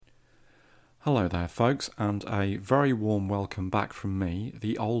Hello there, folks, and a very warm welcome back from me,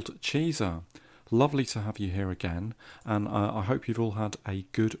 the old cheeser. Lovely to have you here again, and I hope you've all had a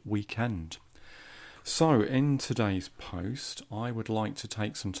good weekend. So, in today's post, I would like to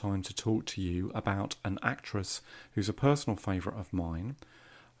take some time to talk to you about an actress who's a personal favourite of mine,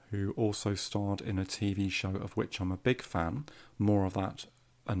 who also starred in a TV show of which I'm a big fan, more of that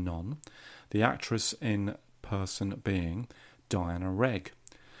anon. The actress in person being Diana Rigg.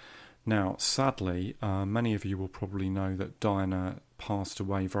 Now, sadly, many of you will probably know that Diana passed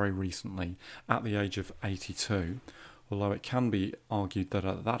away very recently at the age of 82, although it can be argued that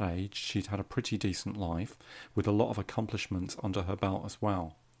at that age she'd had a pretty decent life with a lot of accomplishments under her belt as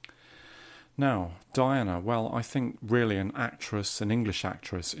well. Now, Diana, well, I think really an actress, an English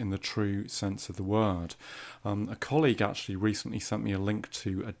actress in the true sense of the word. A colleague actually recently sent me a link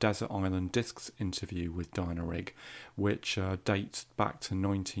to a Desert Island Discs interview with Diana Rigg, which dates back to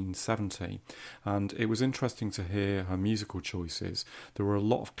 1970. And it was interesting to hear her musical choices. There were a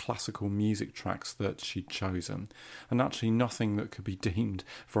lot of classical music tracks that she'd chosen, and actually nothing that could be deemed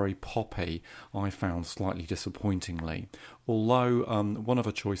very poppy, I found slightly disappointingly. Although one of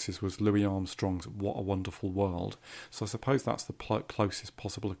her choices was Louis Armstrong's What a Wonderful World, so I suppose that's the closest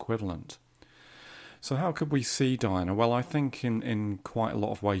possible equivalent. So how could we see Diana? Well, I think in quite a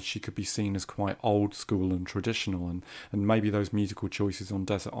lot of ways she could be seen as quite old school and traditional, and maybe those musical choices on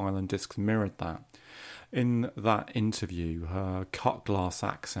Desert Island Discs mirrored that. In that interview, her cut glass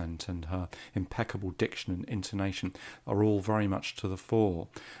accent and her impeccable diction and intonation are all very much to the fore,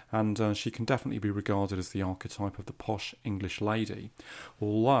 and she can definitely be regarded as the archetype of the posh English lady.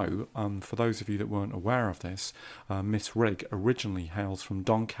 Although, for those of you that weren't aware of this, Miss Rigg originally hails from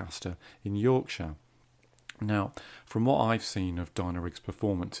Doncaster in Yorkshire. Now, from what I've seen of Diana Rigg's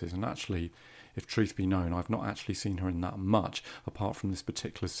performances, and actually, if truth be known, I've not actually seen her in that much, apart from this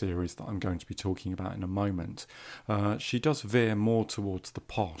particular series that I'm going to be talking about in a moment. She does veer more towards the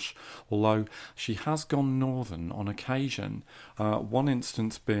posh, although she has gone northern on occasion. One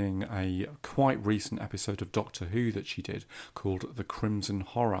instance being a quite recent episode of Doctor Who that she did, called The Crimson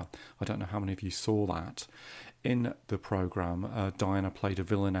Horror. I don't know how many of you saw that. In the programme, Diana played a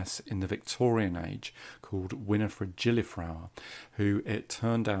villainess in the Victorian age called Winifred Gilliflower, who it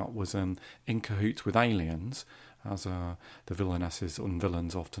turned out was in cahoots with aliens, as the villainesses and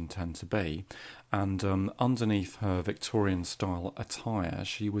villains often tend to be, and underneath her Victorian-style attire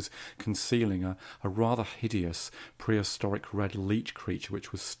she was concealing a rather hideous prehistoric red leech creature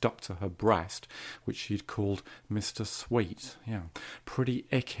which was stuck to her breast, which she'd called Mr. Sweet. Yeah, pretty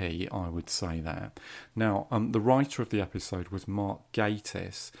icky, I would say there. Now, the writer of the episode was Mark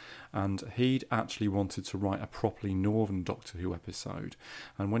Gatiss, and he'd actually wanted to write a properly northern Doctor Who episode,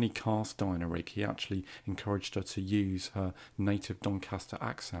 and when he cast Diana Rigg, he actually encouraged her to use her native Doncaster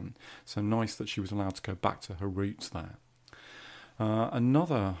accent, so nice that she was allowed to go back to her roots there.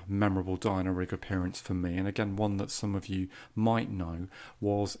 Another memorable Diana Rigg appearance for me, and again one that some of you might know,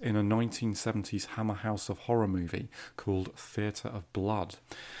 was in a 1970s Hammer House of Horror movie called Theatre of Blood.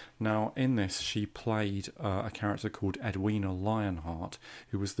 Now, in this, she played a character called Edwina Lionheart,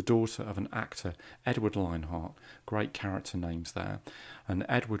 who was the daughter of an actor, Edward Lionheart. Great character names there. And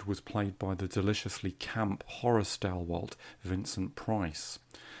Edward was played by the deliciously camp horror stalwart Vincent Price,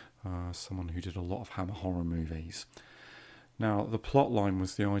 someone who did a lot of Hammer horror movies. Now, the plot line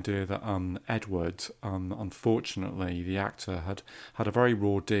was the idea that Edward, unfortunately, the actor, had a very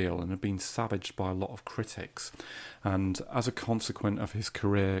raw deal and had been savaged by a lot of critics. And as a consequence of his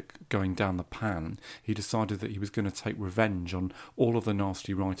career going down the pan, he decided that he was going to take revenge on all of the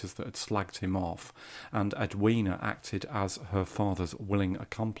nasty writers that had slagged him off. And Edwina acted as her father's willing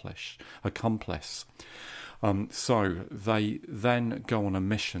accomplice. So they then go on a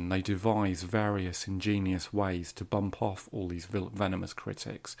mission. They devise various ingenious ways to bump off all these venomous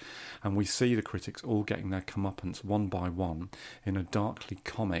critics. And we see the critics all getting their comeuppance one by one in a darkly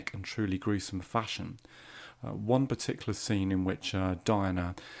comic and truly gruesome fashion. One particular scene in which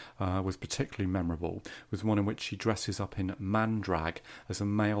Diana was particularly memorable was one in which she dresses up in man drag as a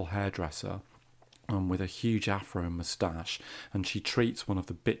male hairdresser, with a huge afro and moustache, and she treats one of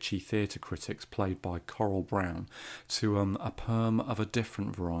the bitchy theatre critics, played by Coral Brown, to a perm of a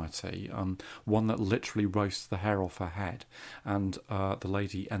different variety, one that literally roasts the hair off her head, and the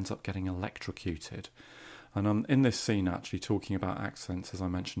lady ends up getting electrocuted. And in this scene, actually talking about accents, as I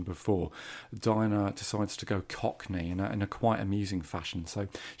mentioned before, Diana decides to go Cockney in a quite amusing fashion. So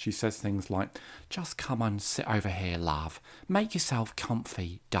she says things like, "Just come and sit over here, love. Make yourself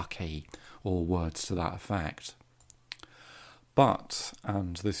comfy, ducky," or words to that effect. But,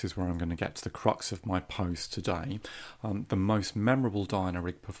 and this is where I'm going to get to the crux of my post today, the most memorable Diana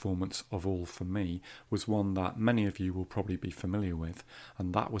Rigg performance of all for me was one that many of you will probably be familiar with,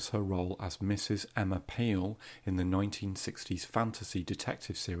 and that was her role as Mrs. Emma Peel in the 1960s fantasy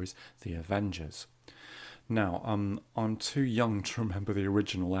detective series The Avengers. Now, I'm too young to remember the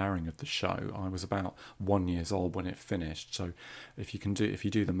original airing of the show. I was about 1 year old when it finished, so if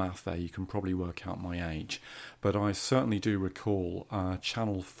you do the math there, you can probably work out my age. But I certainly do recall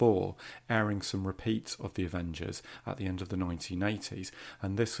Channel 4 airing some repeats of The Avengers at the end of the 1980s,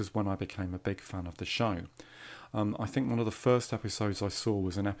 and this was when I became a big fan of the show. I think one of the first episodes I saw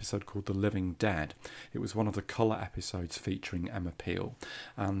was an episode called The Living Dead. It was one of the colour episodes featuring Emma Peel,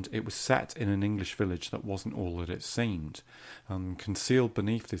 and it was set in an English village that wasn't all that it seemed. Concealed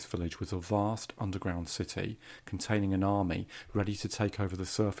beneath this village was a vast underground city containing an army ready to take over the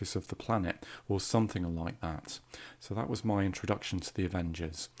surface of the planet, or something like that. So that was my introduction to the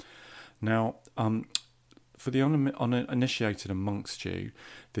Avengers. Now, for the uninitiated amongst you,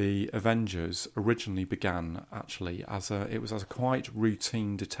 the Avengers originally began actually as a quite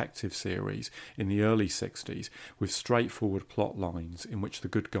routine detective series in the early 60s with straightforward plot lines in which the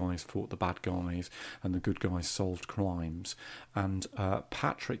good guys fought the bad guys and the good guys solved crimes. And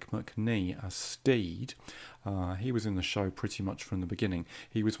Patrick Macnee as Steed, he was in the show pretty much from the beginning.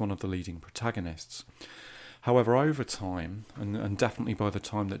 He was one of the leading protagonists. However, over time, and definitely by the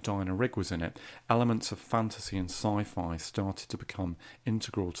time that Diana Rigg was in it, elements of fantasy and sci-fi started to become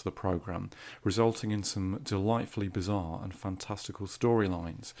integral to the programme, resulting in some delightfully bizarre and fantastical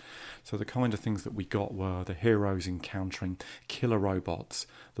storylines. So the kind of things that we got were the heroes encountering killer robots,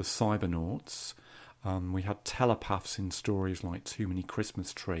 the cybernauts. We had telepaths in stories like Too Many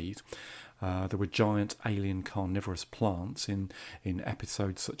Christmas Trees. There were giant alien carnivorous plants in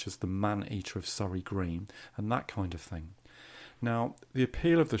episodes such as The Man-Eater of Surrey Green and that kind of thing. Now, the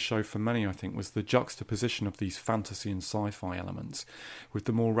appeal of the show for many, I think, was the juxtaposition of these fantasy and sci-fi elements with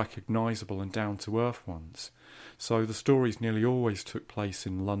the more recognisable and down-to-earth ones. So the stories nearly always took place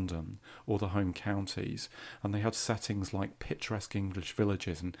in London or the home counties, and they had settings like picturesque English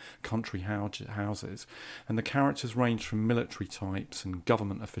villages and country houses, and the characters ranged from military types and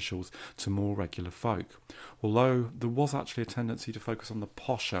government officials to more regular folk, although there was actually a tendency to focus on the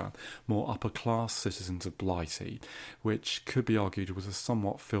posher, more upper-class citizens of Blighty, which could be argued was a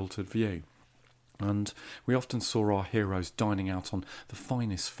somewhat filtered view. And we often saw our heroes dining out on the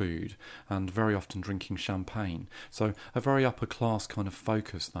finest food and very often drinking champagne. So a very upper class kind of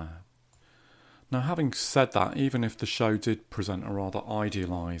focus there. Now, having said that, even if the show did present a rather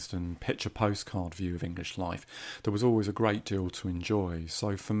idealised and picture postcard view of English life, there was always a great deal to enjoy.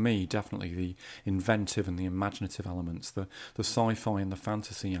 So for me, definitely the inventive and the imaginative elements, the sci-fi and the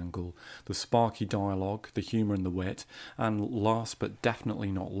fantasy angle, the sparky dialogue, the humour and the wit, and last but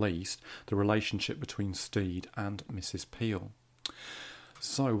definitely not least, the relationship between Steed and Mrs. Peel.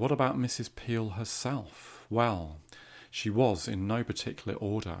 So what about Mrs. Peel herself? Well, she was, in no particular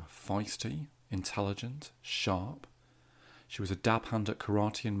order, feisty, intelligent, sharp. She was a dab hand at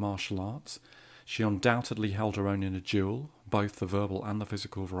karate and martial arts. She undoubtedly held her own in a duel, both the verbal and the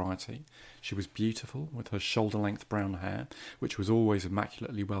physical variety. She was beautiful, with her shoulder-length brown hair, which was always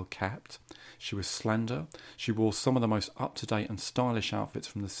immaculately well kept. She was slender. She wore some of the most up-to-date and stylish outfits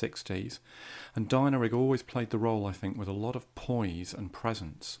from the 60s. And Diana Rigg always played the role, I think, with a lot of poise and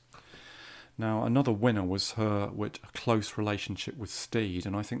presence. Now, another winner was her with a close relationship with Steed,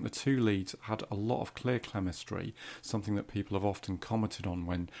 and I think the two leads had a lot of clear chemistry, something that people have often commented on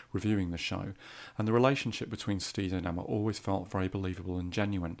when reviewing the show. And the relationship between Steed and Emma always felt very believable and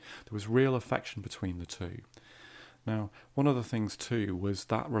genuine. There was real affection between the two. Now, one of the things too was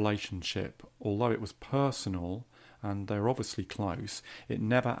that relationship, although it was personal, and they're obviously close, it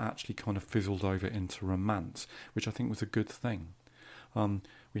never actually kind of fizzled over into romance, which I think was a good thing.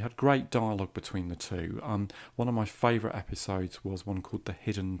 We had great dialogue between the two. One of my favourite episodes was one called The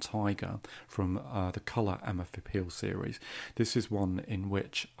Hidden Tiger from the Colour Emma Peel series. This is one in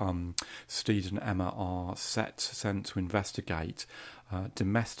which Steed and Emma are sent to investigate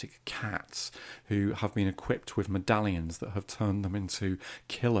domestic cats who have been equipped with medallions that have turned them into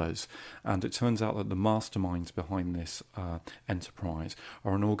killers. And it turns out that the masterminds behind this enterprise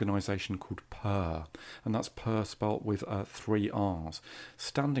are an organisation called PUR, and that's PUR spelt with 3 R's,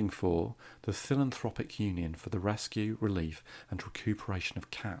 standing for the Philanthropic Union for the Rescue, Relief and Recuperation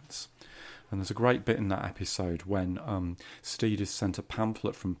of Cats. And there's a great bit in that episode when Steed is sent a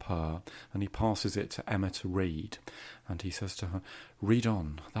pamphlet from PUR and he passes it to Emma to read. And he says to her, "Read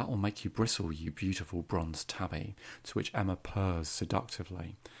on, that will make you bristle, you beautiful bronze tabby," to which Emma purrs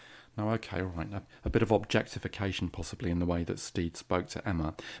seductively. Now, okay, all right, a bit of objectification possibly in the way that Steed spoke to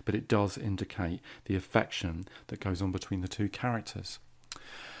Emma, but it does indicate the affection that goes on between the two characters.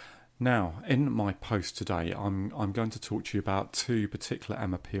 Now, in my post today, I'm going to talk to you about two particular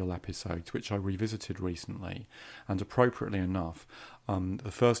Emma Peel episodes which I revisited recently, and appropriately enough, the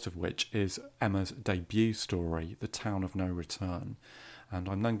first of which is Emma's debut story, The Town of No Return, and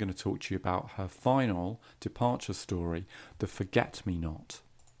I'm then going to talk to you about her final departure story, The Forget-Me-Not.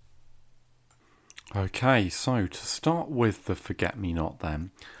 Okay, so to start with The Forget-Me-Not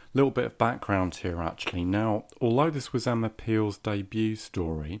then, a little bit of background here actually. Now, although this was Emma Peel's debut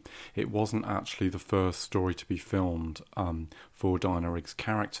story, it wasn't actually the first story to be filmed for Diana Rigg's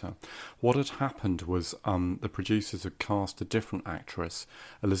character. What had happened was the producers had cast a different actress,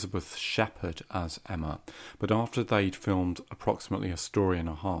 Elizabeth Shepherd, as Emma, but after they'd filmed approximately a story and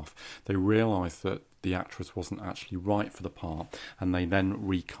a half, they realised that the actress wasn't actually right for the part, and they then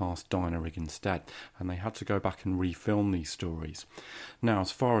recast Diana Rigg instead, and they had to go back and refilm these stories. Now, as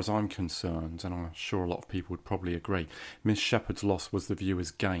far as I'm concerned, and I'm sure a lot of people would probably agree, Miss Shepherd's loss was the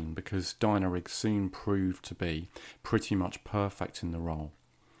viewer's gain, because Diana Rigg soon proved to be pretty much perfect in the role.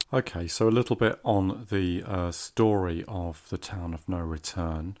 Okay, so a little bit on the story of The Town of No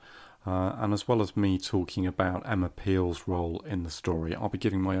Return. And as well as me talking about Emma Peel's role in the story, I'll be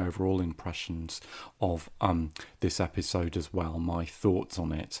giving my overall impressions of this episode as well, my thoughts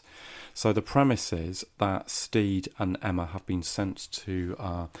on it. So the premise is that Steed and Emma have been sent to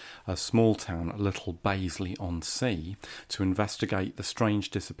a small town, Little Baisley-on-Sea, to investigate the strange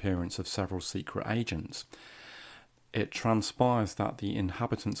disappearance of several secret agents. It transpires that the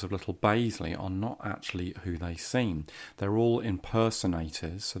inhabitants of Little Baisley are not actually who they seem. They're all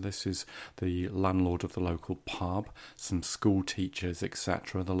impersonators, so this is the landlord of the local pub, some school teachers,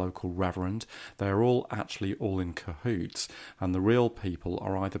 etc., the local reverend. They're all actually all in cahoots, and the real people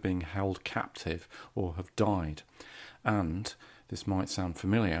are either being held captive or have died. And this might sound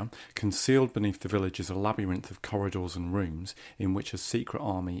familiar. Concealed beneath the village is a labyrinth of corridors and rooms in which a secret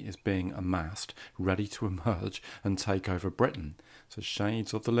army is being amassed, ready to emerge and take over Britain. So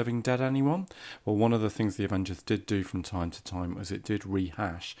shades of the living dead, anyone? Well, one of the things the Avengers did do from time to time was it did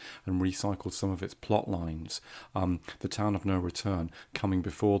rehash and recycle some of its plot lines. The Town of No Return coming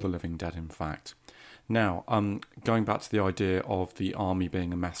before the living dead, in fact. Now, going back to the idea of the army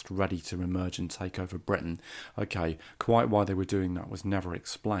being amassed ready to emerge and take over Britain, okay, quite why they were doing that was never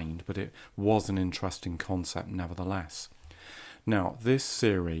explained, but it was an interesting concept nevertheless. Now, this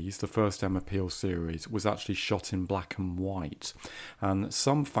series, the first Emma Peel series, was actually shot in black and white, and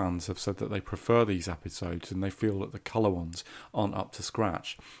some fans have said that they prefer these episodes and they feel that the colour ones aren't up to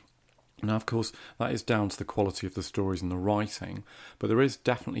scratch. Now, of course, that is down to the quality of the stories and the writing, but there is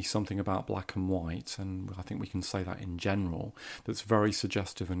definitely something about black and white, and I think we can say that in general, that's very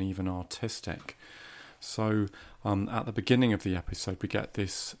suggestive and even artistic. So, at the beginning of the episode, we get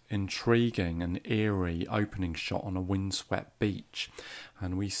this intriguing and eerie opening shot on a windswept beach,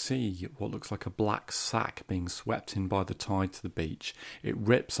 and we see what looks like a black sack being swept in by the tide to the beach. It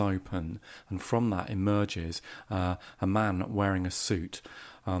rips open, and from that emerges a man wearing a suit,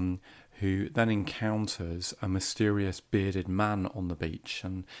 who then encounters a mysterious bearded man on the beach,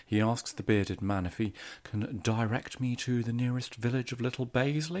 and he asks the bearded man if he can direct me to the nearest village of Little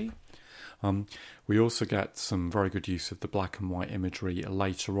Baisley. We also get some very good use of the black and white imagery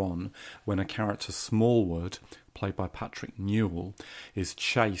later on when a character Smallwood, played by Patrick Newell, is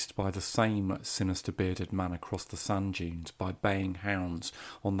chased by the same sinister bearded man across the sand dunes by baying hounds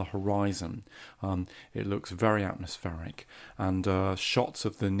on the horizon. It looks very atmospheric, and shots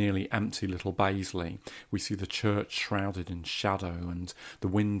of the nearly empty Little Baisley. We see the church shrouded in shadow and the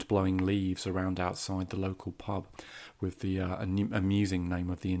wind blowing leaves around outside the local pub with the amusing name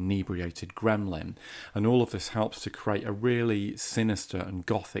of the Inebriated Gremlin, and all of this helps to create a really sinister and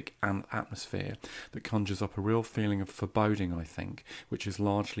gothic atmosphere that conjures up a real feeling of foreboding, I think, which is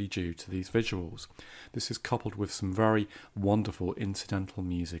largely due to these visuals. This is coupled with some very wonderful incidental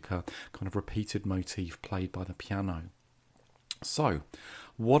music, a kind of repeated motif played by the piano. So,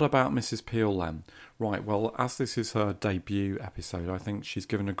 what about Mrs. Peel then? Right, well, as this is her debut episode, I think she's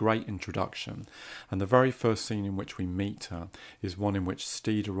given a great introduction, and the very first scene in which we meet her is one in which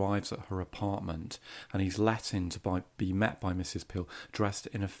Steed arrives at her apartment, and he's let in to be met by Mrs. Peel dressed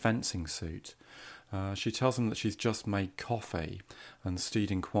in a fencing suit. She tells him that she's just made coffee, and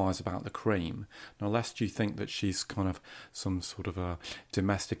Steed inquires about the cream. Now, lest you think that she's kind of some sort of a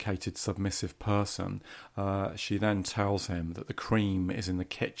domesticated, submissive person, she then tells him that the cream is in the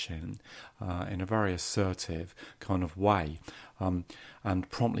kitchen in a very assertive kind of way, and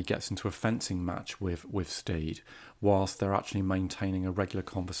promptly gets into a fencing match with Steed, whilst they're actually maintaining a regular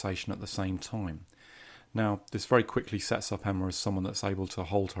conversation at the same time. Now, this very quickly sets up Emma as someone that's able to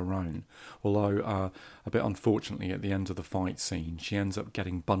hold her own, although a bit unfortunately at the end of the fight scene, she ends up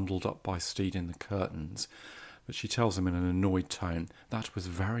getting bundled up by Steed in the curtains, but she tells him in an annoyed tone, "That was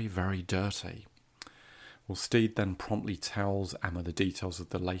very, very dirty." Well, Steed then promptly tells Emma the details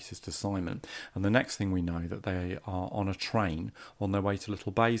of the latest assignment, and the next thing we know that they are on a train on their way to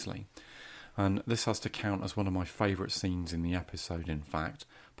Little Baisley. And this has to count as one of my favourite scenes in the episode, in fact,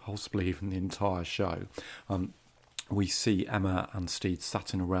 possibly even the entire show. We see Emma and Steed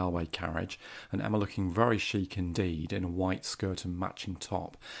sat in a railway carriage, and Emma looking very chic indeed in a white skirt and matching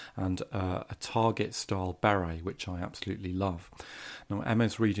top, and a Target-style beret, which I absolutely love. Now,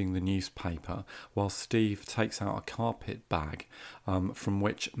 Emma's reading the newspaper, while Steve takes out a carpet bag, from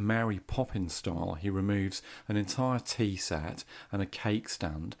which, Mary Poppins style, he removes an entire tea set and a cake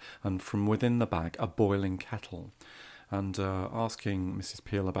stand, and from within the bag, a boiling kettle. And asking Mrs.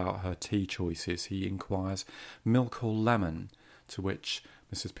 Peel about her tea choices, he inquires, "Milk or lemon?" To which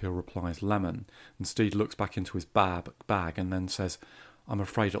Mrs. Peel replies, "Lemon." And Steed looks back into his bag and then says, "I'm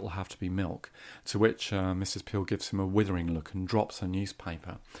afraid it'll have to be milk." To which Mrs. Peel gives him a withering look and drops her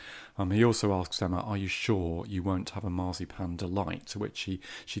newspaper. He also asks Emma, "Are you sure you won't have a marzipan delight?" To which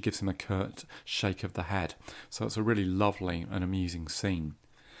she gives him a curt shake of the head. So it's a really lovely and amusing scene.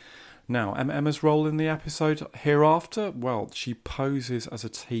 Now, Emma's role in the episode hereafter, well, she poses as a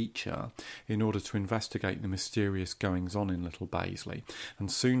teacher in order to investigate the mysterious goings-on in Little Baisley,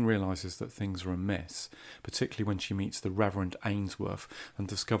 and soon realises that things are amiss, particularly when she meets the Reverend Ainsworth and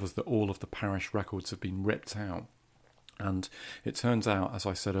discovers that all of the parish records have been ripped out. And it turns out, as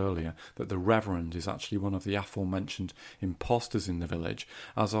I said earlier, that the Reverend is actually one of the aforementioned imposters in the village,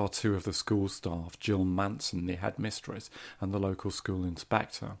 as are two of the school staff, Jill Manson, the headmistress, and the local school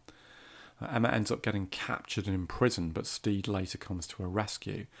inspector. Emma ends up getting captured and imprisoned, but Steed later comes to her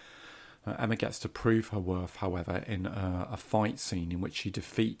rescue. Emma gets to prove her worth, however, in a fight scene in which she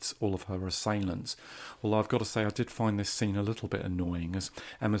defeats all of her assailants. Although I've got to say I did find this scene a little bit annoying, as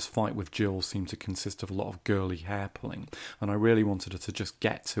Emma's fight with Jill seemed to consist of a lot of girly hair pulling, and I really wanted her to just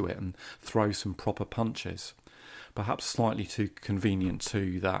get to it and throw some proper punches. Perhaps slightly too convenient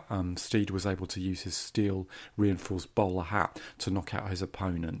too that Steed was able to use his steel reinforced bowler hat to knock out his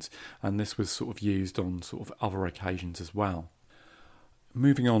opponent, and this was sort of used on sort of other occasions as well.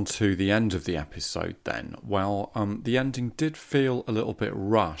 Moving on to the end of the episode then, well, the ending did feel a little bit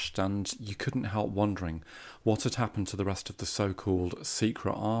rushed, and you couldn't help wondering what had happened to the rest of the so-called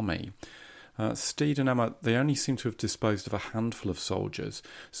secret army. Steed and Emma, they only seem to have disposed of a handful of soldiers,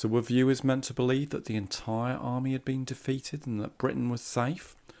 so were viewers meant to believe that the entire army had been defeated and that Britain was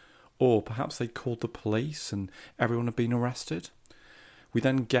safe? Or perhaps they'd called the police and everyone had been arrested? We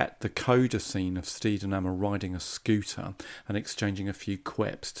then get the coda scene of Steed and Emma riding a scooter and exchanging a few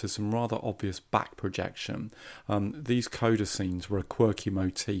quips to some rather obvious back projection. These coda scenes were a quirky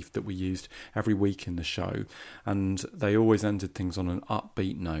motif that we used every week in the show, and they always ended things on an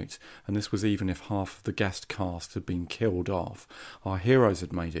upbeat note, and this was even if half of the guest cast had been killed off. Our heroes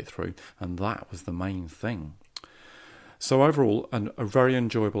had made it through, and that was the main thing. So overall, a very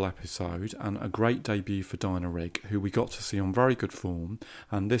enjoyable episode and a great debut for Diana Rigg, who we got to see on very good form,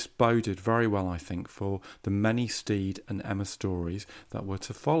 and this boded very well, I think, for the many Steed and Emma stories that were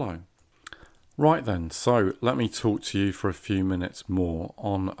to follow. Right then, so let me talk to you for a few minutes more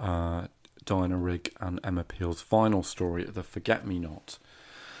on Diana Rigg and Emma Peel's final story, The Forget-Me-Not.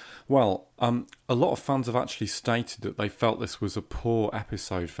 Well, a lot of fans have actually stated that they felt this was a poor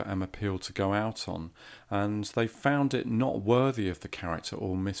episode for Emma Peel to go out on, and they found it not worthy of the character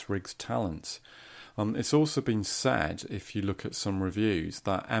or Miss Rigg's talents. It's also been said, if you look at some reviews,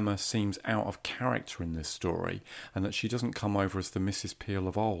 that Emma seems out of character in this story, and that she doesn't come over as the Mrs. Peel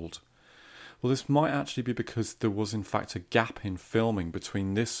of old. Well, this might actually be because there was in fact a gap in filming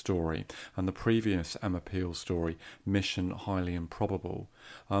between this story and the previous Emma Peel story, Mission Highly Improbable.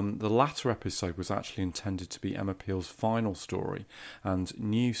 The latter episode was actually intended to be Emma Peel's final story, and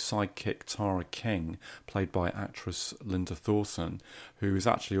new sidekick Tara King, played by actress Linda Thorson, who is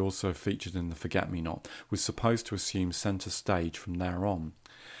actually also featured in The Forget-Me-Not, was supposed to assume centre stage from there on.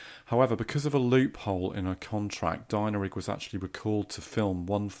 However, because of a loophole in her contract, Diana Rigg was actually recalled to film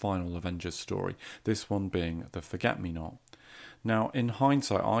one final Avengers story, this one being The Forget-Me-Not. Now, in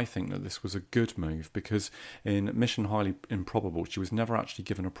hindsight, I think that this was a good move because in Mission Highly Improbable, she was never actually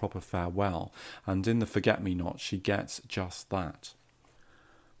given a proper farewell, and in the Forget-Me-Not, she gets just that.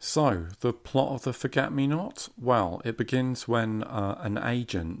 So, the plot of the Forget-Me-Not? Well, it begins when an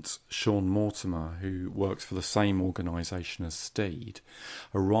agent, Sean Mortimer, who works for the same organisation as Steed,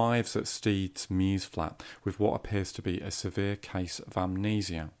 arrives at Steed's Muse flat with what appears to be a severe case of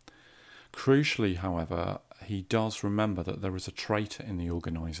amnesia. Crucially, however, he does remember that there is a traitor in the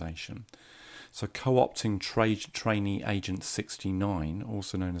organisation. So co-opting trainee agent 69,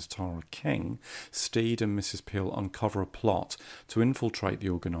 also known as Tara King, Steed and Mrs. Peel uncover a plot to infiltrate the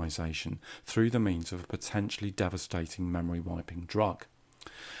organisation through the means of a potentially devastating memory-wiping drug.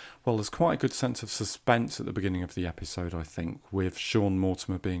 Well, there's quite a good sense of suspense at the beginning of the episode, I think, with Sean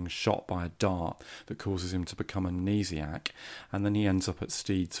Mortimer being shot by a dart that causes him to become amnesiac, and then he ends up at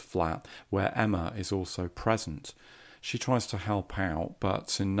Steed's flat, where Emma is also present. She tries to help out, but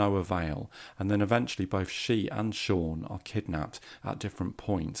to no avail, and then eventually both she and Sean are kidnapped at different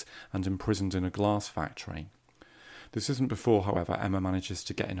points and imprisoned in a glass factory. This isn't before, however, Emma manages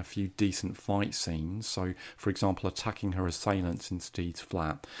to get in a few decent fight scenes, so, for example, attacking her assailants in Steed's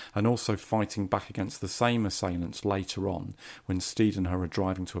flat, and also fighting back against the same assailants later on when Steed and her are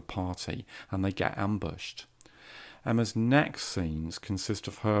driving to a party and they get ambushed. Emma's next scenes consist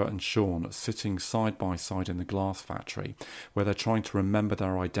of her and Sean sitting side by side in the glass factory, where they're trying to remember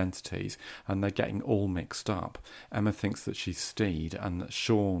their identities and they're getting all mixed up. Emma thinks that she's Steed and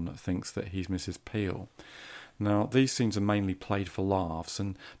Sean thinks that he's Mrs. Peel. Now, these scenes are mainly played for laughs,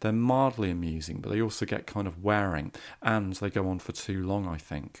 and they're mildly amusing, but they also get kind of wearing, and they go on for too long, I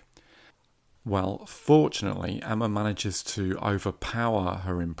think. Well, fortunately, Emma manages to overpower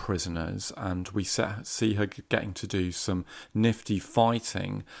her imprisoners, and we see her getting to do some nifty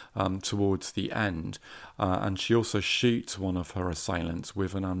fighting towards the end, and she also shoots one of her assailants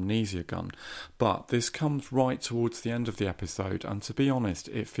with an amnesia gun. But this comes right towards the end of the episode, and to be honest,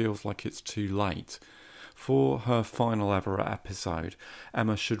 it feels like it's too late. For her final ever episode,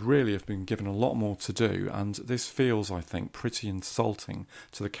 Emma should really have been given a lot more to do, and this feels, I think, pretty insulting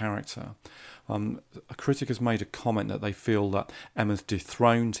to the character. A critic has made a comment that they feel that Emma's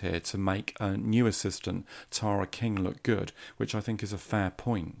dethroned here to make a new assistant, Tara King, look good, which I think is a fair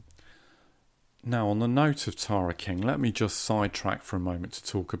point. Now, on the note of Tara King, let me just sidetrack for a moment to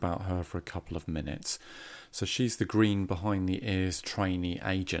talk about her for a couple of minutes. So she's the green behind the ears trainee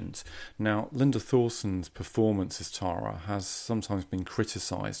agent. Now, Linda Thorsen's performance as Tara has sometimes been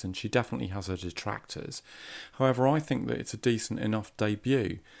criticised, and she definitely has her detractors. However, I think that it's a decent enough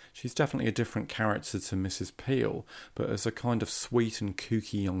debut. She's definitely a different character to Mrs. Peel, but as a kind of sweet and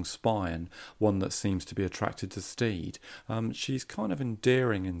kooky young spy, and one that seems to be attracted to Steed, she's kind of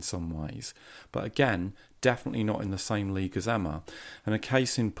endearing in some ways. But again, definitely not in the same league as Emma, and a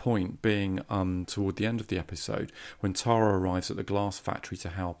case in point being toward the end of the episode when Tara arrives at the glass factory to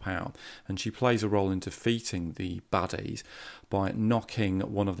help out, and she plays a role in defeating the baddies by knocking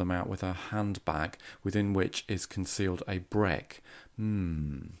one of them out with her handbag, within which is concealed a brick.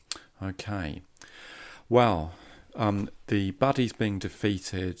 Okay. Well, the baddies being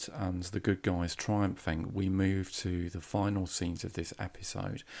defeated and the good guys triumphing, we move to the final scenes of this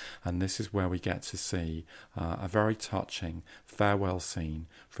episode, and this is where we get to see a very touching farewell scene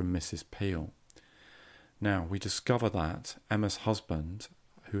from Mrs. Peel. Now, we discover that Emma's husband,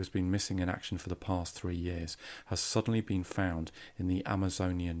 who has been missing in action for the past 3 years, has suddenly been found in the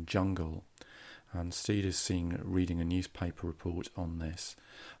Amazonian jungle. And Steed is reading a newspaper report on this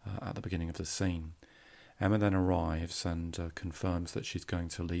at the beginning of the scene. Emma then arrives and confirms that she's going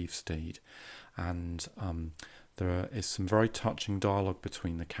to leave Steed, and there is some very touching dialogue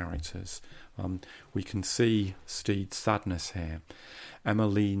between the characters. We can see Steed's sadness here. Emma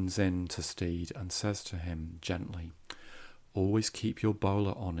leans in to Steed and says to him gently, "Always keep your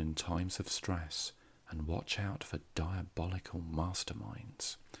bowler on in times of stress, and watch out for diabolical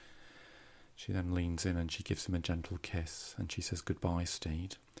masterminds." She then leans in and she gives him a gentle kiss, and she says, "Goodbye,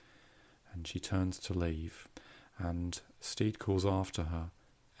 Steed." And she turns to leave, and Steed calls after her,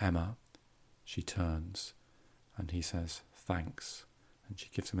 "Emma." She turns, and he says, "Thanks." And she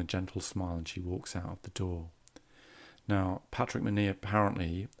gives him a gentle smile, and she walks out of the door. Now, Patrick Macnee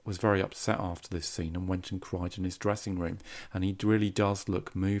apparently was very upset after this scene and went and cried in his dressing room, and he really does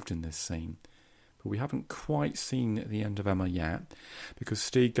look moved in this scene. But we haven't quite seen the end of Emma yet, because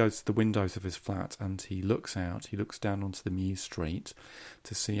Steed goes to the windows of his flat and he looks down onto the Mews Street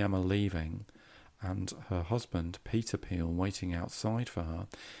to see Emma leaving, and her husband, Peter Peel, waiting outside for her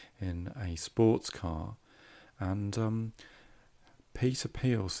in a sports car. And Peter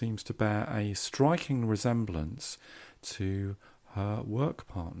Peel seems to bear a striking resemblance to her work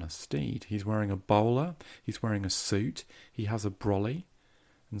partner, Steed. He's wearing a bowler, he's wearing a suit, he has a brolly,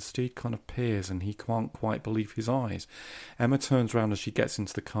 and Steed kind of peers and he can't quite believe his eyes. Emma turns around as she gets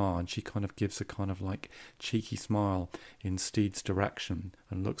into the car and she kind of gives a kind of like cheeky smile in Steed's direction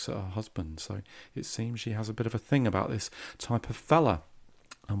and looks at her husband. So it seems she has a bit of a thing about this type of fella.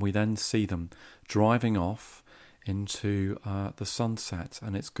 And we then see them driving off into the sunset,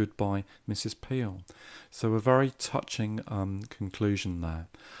 and it's goodbye Mrs. Peel. So a very touching conclusion there.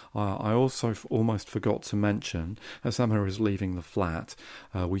 I also almost forgot to mention, as Emma is leaving the flat,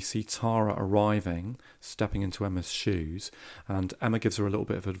 we see Tara arriving, stepping into Emma's shoes, and Emma gives her a little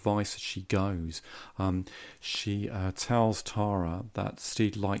bit of advice as she goes. She tells Tara that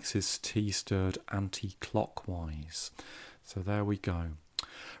Steed likes his tea stirred anti-clockwise. So there we go.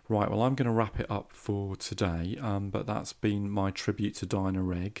 Right, well, I'm going to wrap it up for today, but that's been my tribute to Diana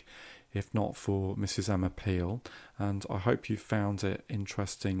Rigg, if not for Mrs. Emma Peel, and I hope you found it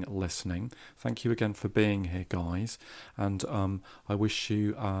interesting listening. Thank you again for being here, guys, and I wish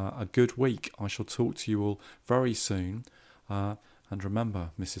you a good week. I shall talk to you all very soon, and remember,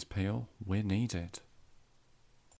 Mrs. Peel, we're needed.